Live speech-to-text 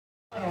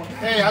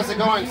Hey, how's it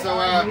going? So,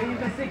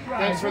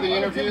 thanks for the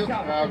interview.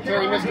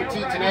 Terry, Mr.T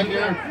tonight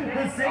here.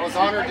 I was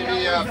honored to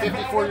be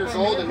 54 years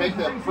old and make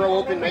the Pro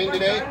Open main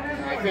today.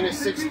 I finished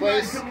 6th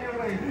place,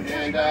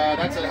 and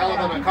that's a hell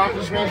of an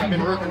accomplishment. I've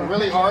been working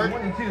really hard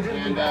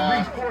and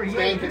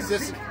staying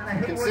consistent,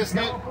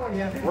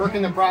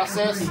 working the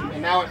process,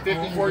 and now at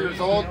 54 years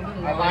old,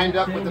 I lined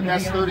up with the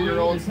best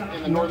 30-year-olds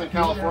in the Northern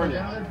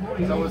California.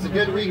 So it was a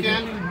good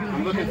weekend.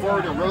 I'm looking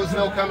forward to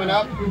Roseville coming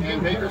up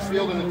and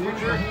Bakersfield in the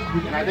future,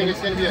 and I think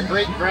it's going to be a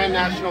great Grand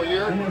National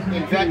year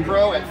in Vet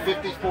Pro at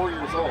 54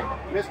 years old.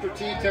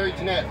 Mr.T, Terry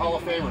Jeanette, Hall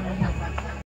of Famer.